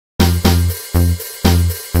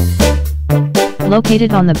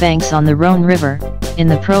Located on the banks on the Rhône River, in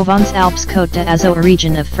the Provence-Alpes Côte d'Azur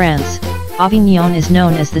region of France, Avignon is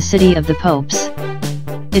known as the City of the Popes.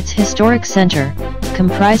 Its historic center,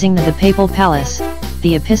 comprising the Papal Palace,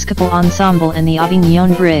 the Episcopal Ensemble and the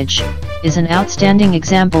Avignon Bridge, is an outstanding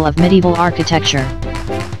example of medieval architecture.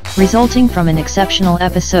 Resulting from an exceptional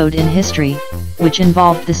episode in history, which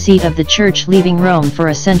involved the seat of the Church leaving Rome for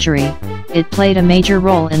a century, it played a major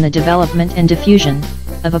role in the development and diffusion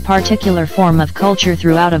of a particular form of culture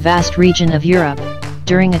throughout a vast region of Europe,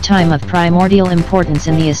 during a time of primordial importance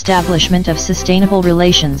in the establishment of sustainable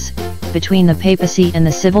relations between the papacy and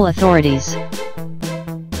the civil authorities.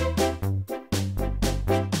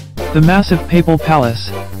 The massive Papal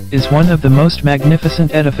Palace is one of the most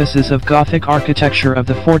magnificent edifices of Gothic architecture of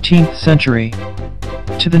the 14th century.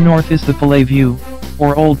 To the north is the Palais Vieux,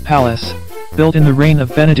 or Old Palace, built in the reign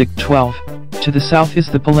of Benedict XII. To the south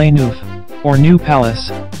is the Palais Neuf, or New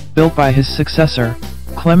Palace, built by his successor,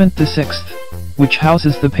 Clement VI, which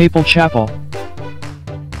houses the Papal Chapel.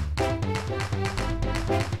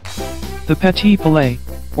 The Petit Palais,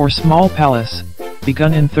 or Small Palace,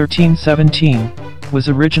 begun in 1317, was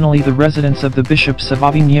originally the residence of the bishops of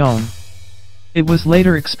Avignon. It was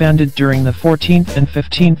later expanded during the 14th and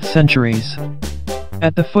 15th centuries.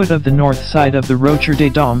 At the foot of the north side of the Rocher des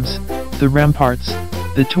Dames, the ramparts,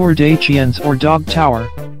 the Tour des Chiens or Dog Tower,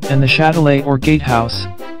 and the Châtelet or Gatehouse,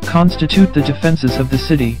 constitute the defenses of the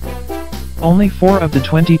city. Only 4 of the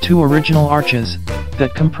 22 original arches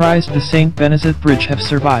that comprised the St. Benezet Bridge have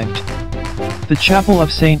survived. The Chapel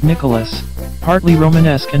of St. Nicholas, partly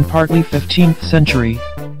Romanesque and partly 15th century,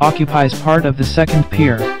 occupies part of the second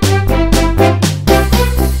pier.